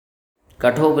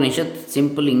KathOpaniSHat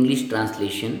Simple English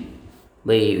Translation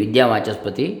by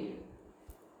Vidyavachaspati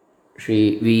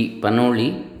V. Panoli.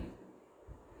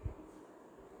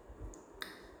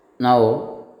 Now,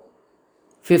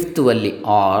 fifth vallee,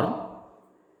 or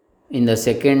in the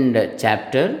second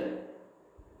chapter,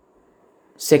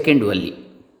 second vallee.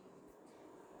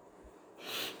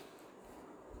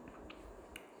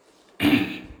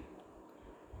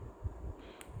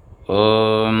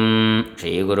 ಓಂ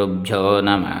ಶ್ರೀ ಗುರುಭ್ಯೋ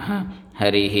ನಮಃ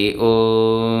ಹರಿ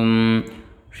ಓಂ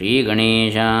ಶ್ರೀ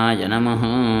ಗಣೇಶಾಯ ನಮಃ.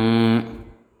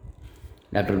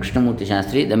 Doctor Krishnamurthy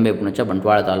Shastri, Dambe Punacha,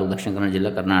 Bantwal taluk, Dakshina Kannada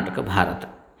ಜಿಲ್ಲಾ, Karnataka, Bharat.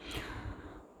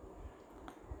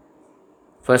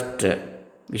 First,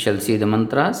 we shall see the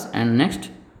mantras and next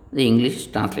the English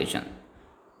translation.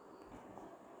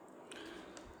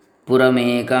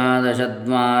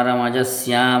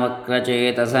 पुरमेकादशद्वारमजस्या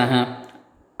वक्रचेतसः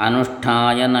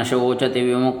अनुष्ठाय न शोचति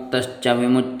विमुक्तश्च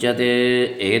विमुच्यते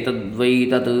एतद्वै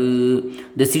तत्.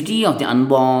 The city of the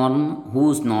unborn,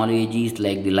 whose knowledge is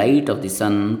like the light of the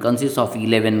sun, consists of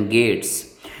 11 gates.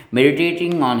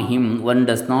 Meditating on him, one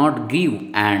does not grieve,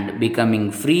 and becoming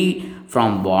free from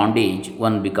bondage,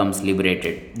 one becomes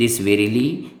liberated. This verily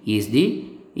is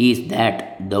that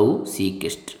thou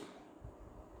seekest.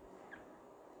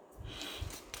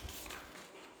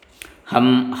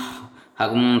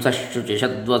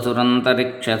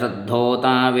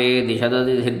 हंसशुचिषद्वसुरन्तरिक्षसद्धोता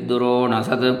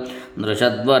वेदिशदधिर्दुरोणसत्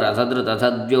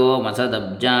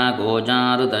नृषद्वरसदृतसद्व्योमसदब्जा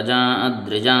गोचारुतजा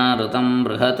अद्रिजारुतं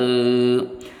बृहत्.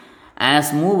 As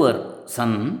mover,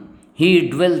 sun, he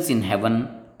dwells in heaven.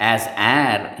 As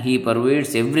air, he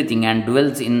pervades everything and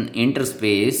dwells in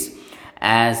interspace.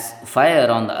 As fire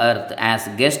on the earth, as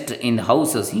guest in the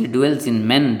houses, he dwells in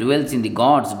men, dwells in the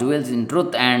gods, dwells in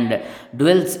truth, and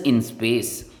dwells in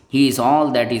space. He is all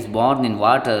that is born in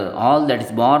water, all that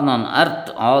is born on earth,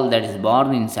 all that is born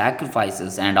in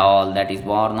sacrifices, and all that is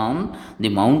born on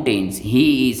the mountains. He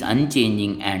is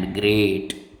unchanging and great.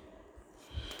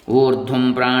 ऊर्ध्वं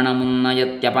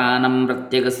प्राणमुन्नयत्यपानं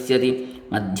प्रत्यगस्यति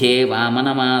मध्ये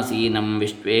वामनमासीनं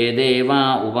विश्वे देवा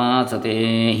उपासते.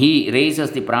 He raises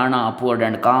the prana upward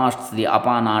and casts the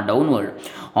apana downward.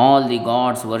 All the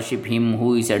gods worship him who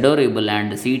is adorable and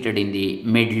seated in the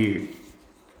middle.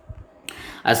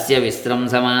 अस्य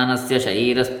विस्रंसमानस्य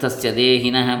शरीरस्थस्य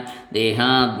देहिनः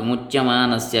देहाद्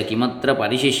विमुच्यमानस्य किमत्र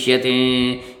परिशिष्यते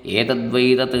एतद्वै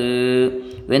तत्.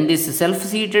 When this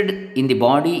self-seated in the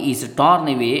body is torn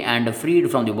away and freed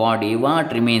from the body, what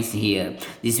remains here?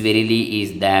 This verily is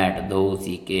that thou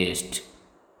seekest.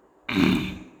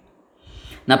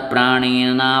 न प्राणेन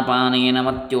नापानेन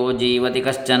मर्त्यो जीवति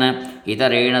कश्चन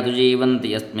इतरेण तु जीवन्ति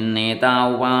यस्मिन्नेता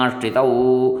उपाश्रितौ.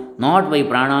 Not by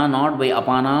prana, not by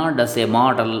apana does a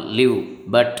mortal live,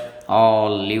 but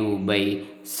all live by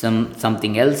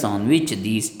something else on which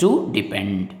these two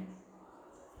depend.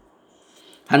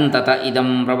 हन्तत इदं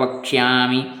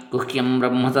प्रवक्ष्यामि गुह्यं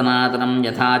ब्रह्म सनातनं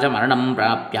यथा च मरणं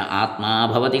प्राप्य आत्मा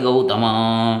भवति Gautam.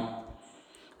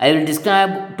 I will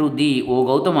describe to thee, O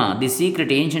Gautama, the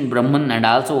secret ancient Brahman, and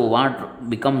also what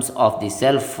becomes of the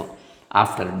self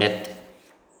after death.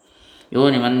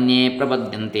 योनिमन्ये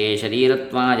प्रपद्यन्ते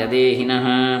शरीरत्वाय देहिनः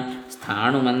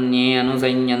स्थाणुमन्ये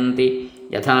अनुसंयन्ति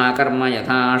यथा कर्म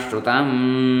यथा श्रुतं.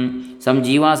 Some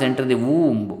jivas enter the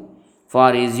womb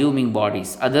for assuming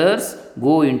bodies. Others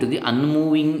go into the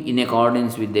unmoving in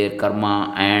accordance with their karma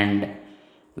and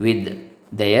with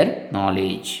their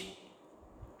knowledge.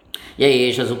 य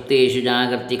एष सुप्तेषु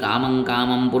जागर्ति कामं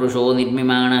कामं पुरुषो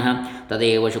निर्मिमाणः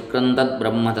तदेव शुक्रं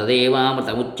तद्ब्रह्म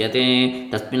तदेवामृतमुच्यते.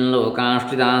 तस्मिन्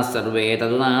लोकाश्रिताः सर्वे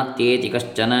तदुनात्येति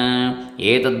कश्चन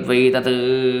एतद्वै तत्.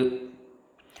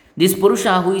 This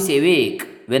Purusha who is awake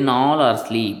when all are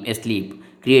asleep,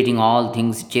 creating all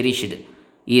things cherished,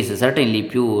 is certainly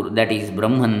pure. That is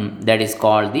Brahman, that is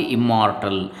called the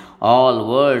immortal. All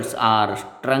worlds are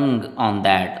strung on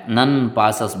that. None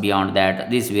passes beyond that.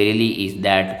 This verily is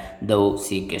that thou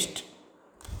seekest.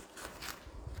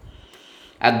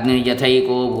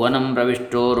 अग्निर्यथैको भुवनं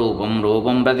प्रविष्टो रूपं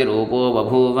रूपं प्रतिरूपो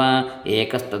बभूव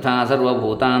एकस्तथा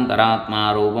सर्वभूतान्तरात्मा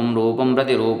रूपं रूपं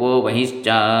प्रतिरूपो बहिश्च.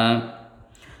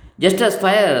 Just as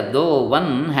fire, though one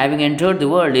having entered the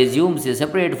world assumes a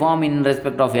separate form in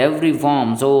respect of every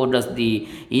form, so does the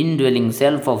indwelling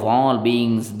self of all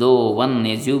beings, though one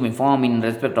assume a form in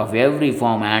respect of every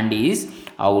form and is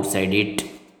outside it.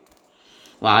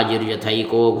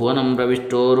 वाजिर्यथैको भुवनं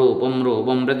प्रविष्टो रूपं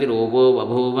रूपं प्रतिरूपो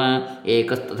बभूव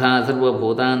एकस्तथा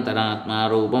सर्वभूतान्तरात्मा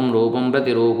रूपं रूपं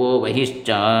प्रतिरूपो बहिश्च.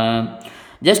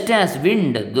 Just as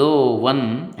wind, though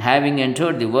one having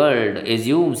entered the world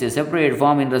assumes a separate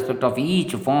form in respect of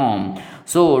each form,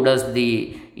 so does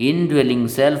the indwelling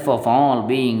self of all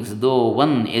beings, though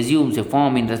one assumes a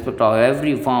form in respect of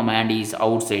every form and is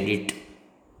outside it.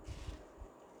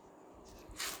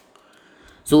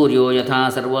 सूर्यो यथा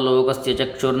सर्वलोकस्य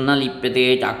चक्षुर्न लिप्यते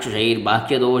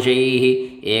चाक्षुषैर्बाह्यदोषैः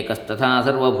एकस्तथा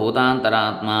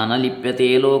सर्वभूतान्तरात्मा न लिप्यते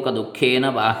लोकदुःखेन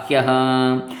बाह्यः.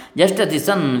 Just as the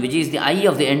sun, which is the eye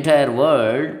of the entire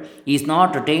world, is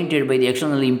not tainted by the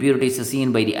external impurities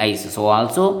seen by the eyes, so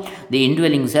also the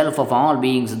indwelling self of all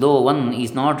beings, though one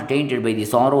is not tainted by the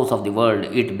sorrows of the world,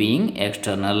 it being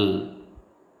external.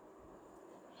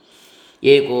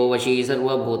 एको वशी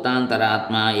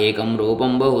सर्वभूतान्तरात्मा एकं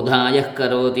रूपं बहुधा यः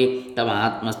करोति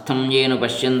तमात्मस्थं येन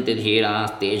पश्यन्ति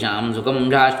धीरास्तेषां सुखं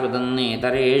शाश्वतं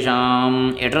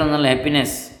नेतरेषाम्. Eternal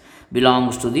happiness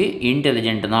belongs to the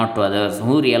intelligent, not to others,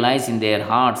 who realize in their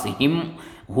hearts Him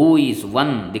who is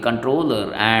one, the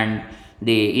controller and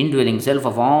the indwelling self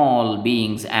of all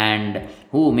beings, and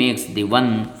who makes the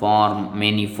one form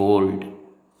manifold.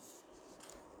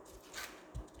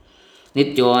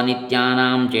 नित्यो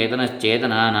नित्यानां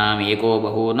चेतनश्चेतनानाम् एको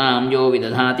बहूनां यो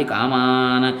विदधाति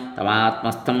कामान्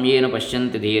तमात्मस्थं येन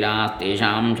पश्यन्ति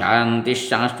धीरास्तेषां शान्तिः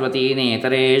शाश्वती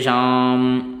नेतरेषाम्.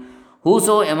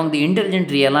 Whoso among the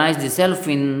intelligent realize the self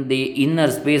in the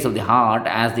inner space of the heart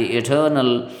as the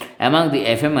eternal among the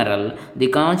ephemeral, the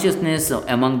consciousness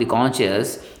among the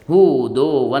conscious, who,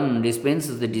 though one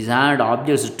dispenses the desired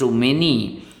objects to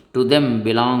many, to them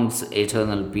belongs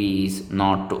eternal peace,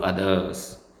 not to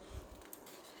others.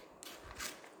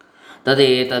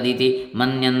 तदेतदिति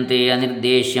मन्यन्ते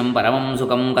अनिर्देश्यं परमं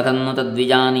सुखं कथं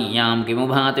तद्विजानीयां किमु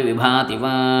भाति विभाति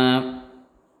वा.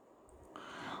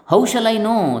 How shall I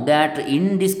know that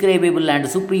indescribable and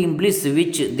supreme bliss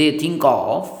which they think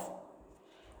of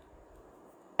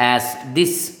as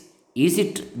this? Is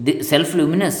it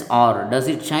self-luminous, or does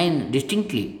it shine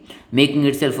distinctly, making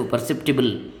itself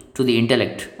perceptible to the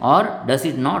intellect, or does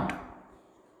it not?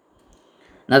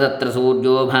 न तत्र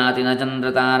सूर्यो भाति न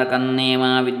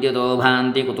चन्द्रतारकन्नेमा विद्युतो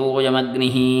भान्ति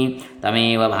कुतोऽयमग्निः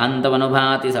तमेव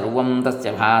भान्तमनुभाति सर्वं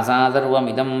तस्य भासा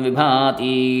सर्वमिदं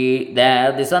विभाति.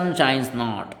 There the sun shines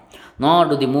not, nor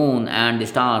do the moon and the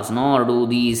stars, nor do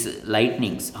these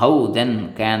lightnings. How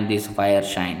then can this fire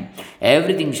shine?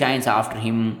 Everything shines after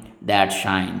him that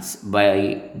shines.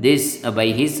 By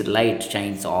his light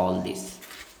shines all this.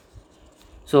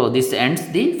 So this ends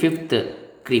the fifth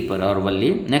creeper or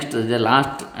vallee. Next is the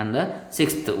last and the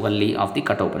sixth vallee of the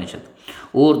KathOpanishad.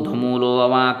 ऊर्ध्वमूलो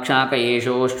अवाक्षाक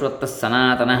एषोऽश्वत्थः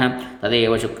सनातनः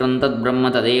तदेव शुक्रं तद्ब्रह्म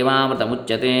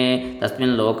तदेवामृतमुच्यते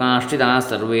तस्मिन् लोकाश्रिताः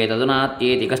सर्वे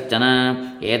तदुनात्येति कश्चन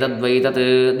एतद्वै तत्.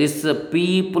 This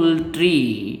people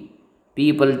tree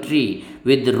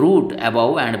with root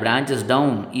above and branches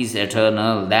down is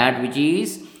eternal. That which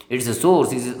is its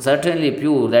source is certainly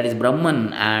pure, that is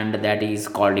Brahman, and that is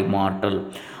called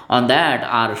immortal. On that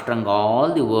are strung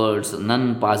all the worlds,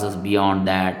 none passes beyond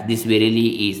that. This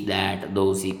verily is that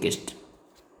thou seekest.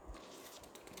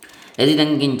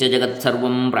 यदिदं किञ्च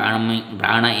जगत्सर्वं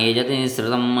प्राण एजते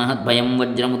श्रुतं महद्भयं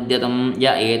वज्रमुद्यतं य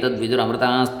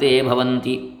एतद्विदुरमृतास्ते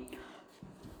भवन्ति.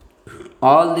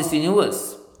 All this universe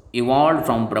evolved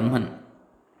from Brahman,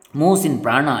 moves in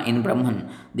prana in Brahman,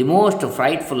 the most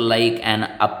frightful like an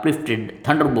uplifted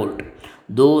thunderbolt.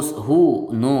 Those who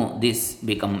know this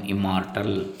become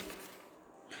immortal.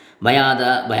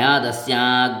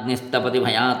 भयादस्याग्निस्तपति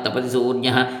भयात्तपति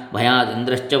सूर्यः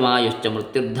भयादिन्द्रश्च वायुश्च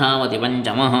मृत्युर्धावति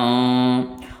पञ्चमः.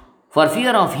 For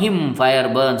fear of him fire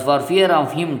burns, for fear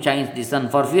of him shines the sun,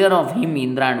 for fear of him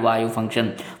Indra and Vayu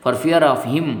function, for fear of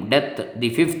him death the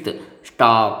fifth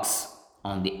stalks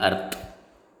on the earth.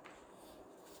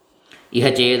 इह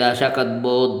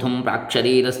चेदशकद्बोद्धुं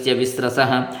प्राक्शरीरस्य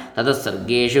विस्रसः ततः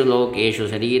सर्गेषु लोकेषु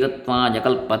शरीरत्वाय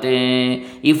कल्पते.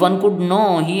 If one could know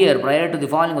here prior to the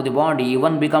falling of the body,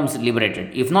 one becomes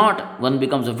liberated. If not, one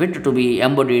becomes fit to be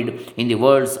embodied in the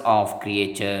worlds of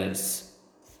creatures.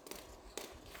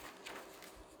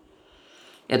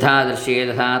 यथा दृश्ये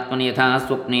तथात्मनि यथा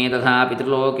स्वप्ने तथा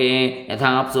पितृलोके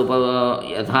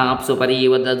यथाप्सु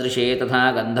परीव ददृशे तथा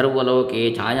गन्धर्वलोके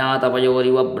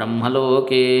छायातपयोरिव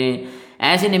ब्रह्मलोके.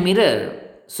 As in a mirror,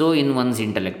 so in one's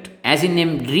intellect. As in a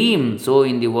dream, so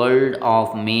in the world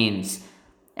of mains.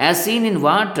 As seen in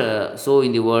water, so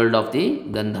in the world of the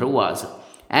Gandharvas.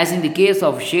 As in the case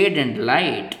of shade and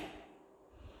light,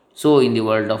 so in the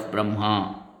world of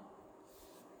Brahma.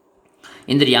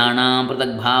 इंद्रियाणां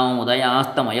पृथग्भावम्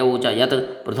उदयास्तमयौ च यत्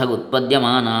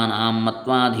पृथगुत्पद्यमानानां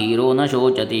मत्वा धीरो न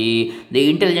शोचति. The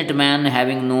intelligent man,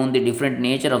 having known the different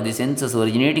nature of the senses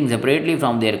originating separately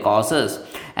from their causes,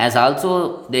 as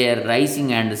also their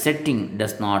rising and setting,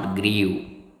 does not grieve.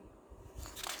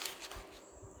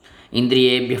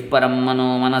 ಇಂದ್ರಿಯೇಭ್ಯಃ ಪರಂ ಮನೋ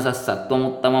ಮನಸಃ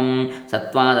ಸತ್ವಮುತ್ತಮಂ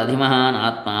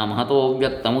ಸತ್ವಾದಧಿಮಹಾನಾತ್ಮ ಮಹತೋ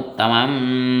ವ್ಯಕ್ತಮುತ್ತಮಂ.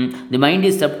 The mind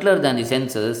is subtler than the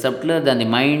senses, subtler than the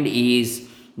mind is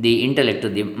the intellect.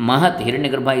 The Mahat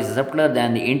Hiranyagarbha is subtler than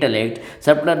the intellect,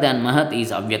 subtler than Mahat is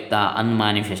Avyakta,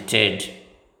 unmanifested.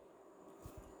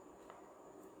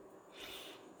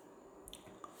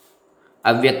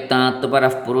 Avyaktat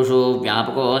parah purusho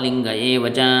vyapako linga eva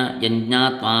cha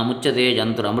yajñātvā muchyate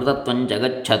janturamrtatvam ca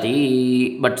gacchati.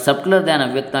 But subtler than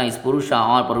Avyakta is Purusha,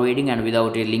 all pervading and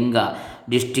without a linga,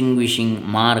 distinguishing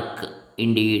mark.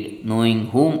 Indeed, knowing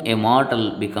whom a mortal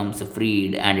becomes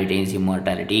freed and attains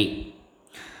immortality.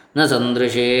 न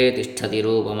सन्दृशे तिष्ठति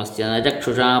रूपमस्य न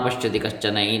चक्षुषा पश्यति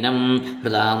कश्चनैनं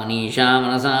हृदा मनीषा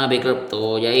मनसा विकृप्तो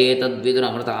य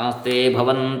एतद्विदुरमृतास्ते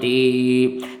भवन्ति.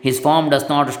 His form does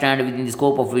not stand within the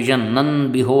scope of vision. None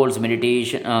beholds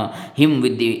meditation him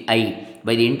with the eye.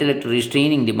 By the intellect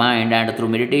restraining the mind and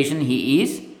through meditation he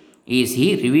is he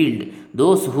revealed.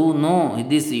 Those who know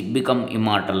this become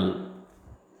immortal.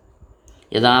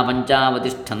 यदा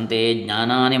पंचावतिष्ठन्ते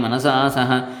ज्ञानानि मनसा सह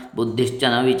बुद्धिश्च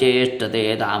न विचेष्टते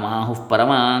तामाहुः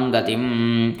परमां गतिम्.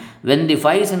 When the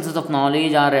five senses of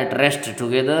knowledge are at rest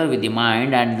together with the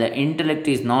mind and the intellect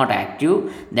is not active,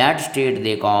 that state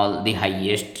they call the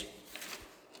highest.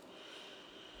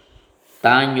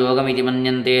 तान् योगमिति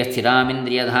मन्यन्ते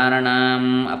स्थिरामिन्द्रियधारणाम्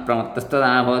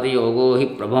अप्रमत्तस्तदा भवति योगो हि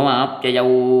प्रभवाप्ययौ.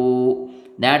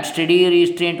 That steady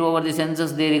restraint over the senses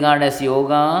they regard as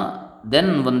yoga. Then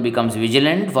one becomes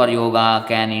vigilant, for yoga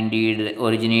can indeed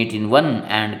originate in one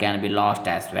and can be lost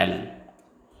as well.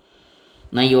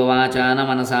 नैव वाचा न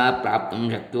मनसा प्राप्तुं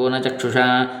शक्यो न चक्षुषा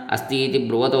अस्तीति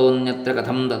ब्रुवतोऽन्यत्र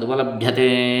कथं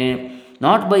तदुपलभ्यते.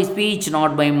 Not by speech,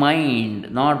 not by mind,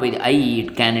 not by the eye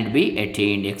can it be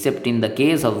attained, except in the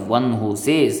case of one who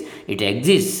says it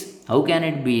exists. How can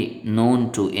it be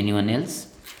known to anyone else?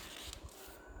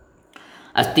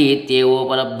 अस्ति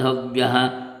इत्येवोपलब्धव्यः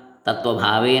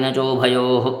तत्त्वभावेन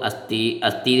चोभयोः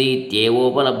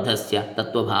अस्तीत्येवोपलब्धस्य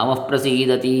तत्त्वभावः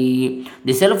प्रसीदति.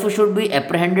 The self should be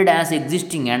apprehended as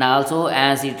existing and also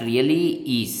as it really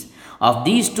is. Of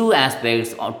these two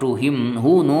aspects, to him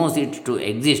who knows it to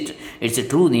exist, its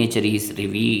true nature is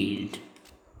revealed.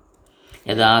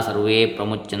 यदा सर्वे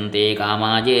प्रमुच्यन्ते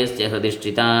कामाजेस्य हृदि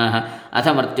स्थिताः अथ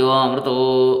मर्त्यो अमृतो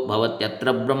भवत्यत्र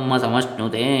ब्रह्म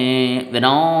समश्नुते. When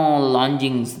all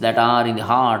longings that are in the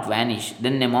heart vanish,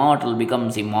 then a mortal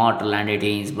becomes immortal and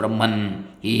attains Brahman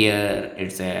here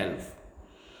itself.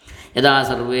 यदा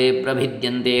सर्वे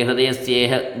प्रभिद्यन्ते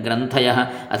हृदयस्येह ग्रन्थयः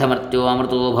अथ मर्त्यो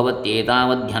अमृतो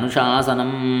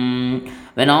भवत्येतावध्यनुशासनम्.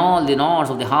 When all the knots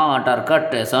of the heart are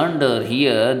cut asunder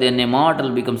here, then a mortal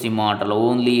becomes immortal.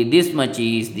 Only this much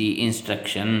is the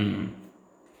instruction.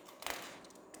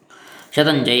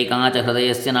 शतञ्चैका च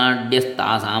हृदयस्य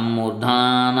नाड्यस्तासां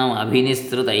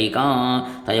मूर्धानमभिनिसृतैका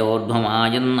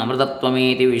तयोर्ध्वमायन्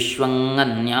अमृतत्वमेति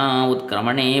विश्वङ्गन्या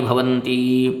उत्क्रमणे भवन्ति.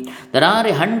 There are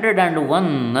 101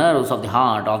 nerves of the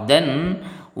heart. Of them,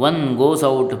 one goes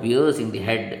out piercing the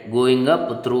head. Going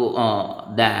up through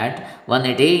that, one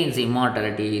attains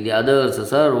immortality. The others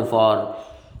serve for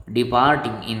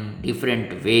departing in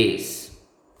different ways.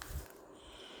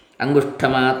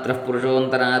 अंगुष्ठमात्रः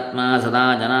पुरुषोऽन्तरात्मा सदा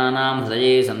जनानां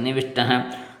हृदये सन्निविष्टः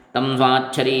तं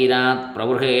स्वाच्छरीरात्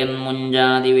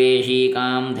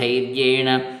प्रवृहेन्मुञ्जादिवेशीकां धैर्येण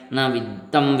न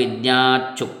तं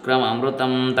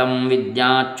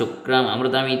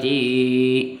विद्याच्छुक्रममृतमिति.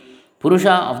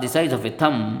 Purusha of the size of a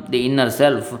thumb, the inner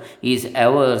self, is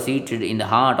ever seated in the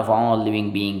heart of all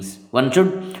living beings. One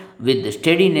should with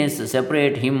steadiness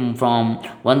separate him from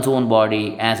one's own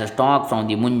body as a stalk from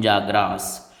the munja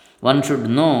grass. One should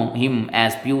know him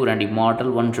as pure and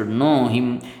immortal. One should know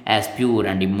him as pure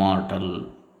and immortal.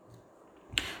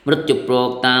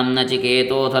 मृत्युप्रोक्तां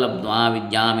नचिकेतोऽथ लब्ध्वा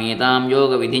विद्यामेतां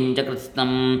योगविधिं च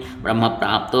कृत्स्नं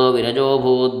ब्रह्मप्राप्तो विरजो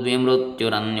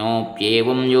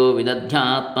भूद्विमृत्युरन्योऽप्येवं यो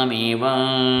विदध्यात्ममेव.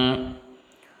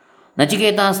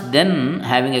 Nachiketas then,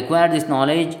 having acquired this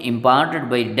knowledge imparted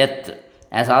by death,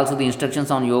 as also the instructions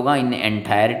on yoga in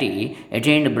entirety,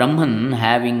 attained Brahman,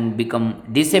 having become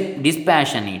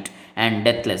dispassionate and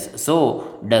deathless.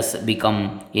 So does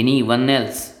become anyone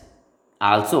else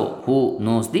also who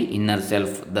knows the inner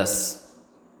self thus.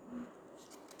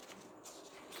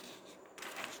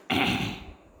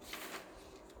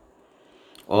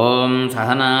 ओम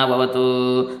सहना भवतु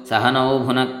सहनौ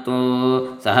भुनक्तु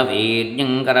सह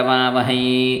वीर्यं करवावहै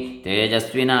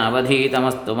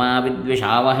तेजस्विनावधीतमस्तु मा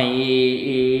विद्विषावहै.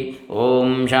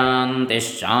 ओम शान्तिः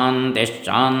शान्तिः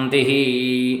शान्तिः.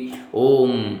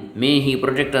 Om, may He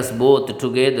protect us both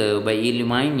together by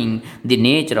illumining the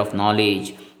nature of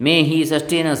knowledge. May He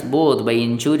sustain us both by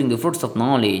ensuring the fruits of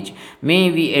knowledge.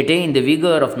 May we attain the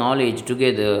vigor of knowledge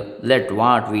together. Let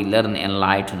what we learn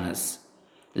enlighten us.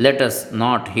 Let us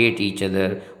not hate each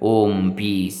other. Om,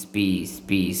 peace, peace,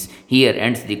 peace. Here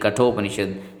ends the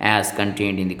KathOpanishad as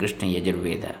contained in the Krishna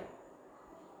Yajurveda.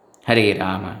 Hare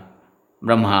Rama.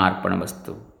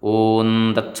 ब्रह्मार्पणमस्तु.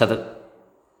 ओं तत्सत्.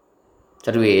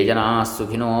 सर्वे जनाः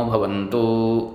सुखिनो भवन्तु.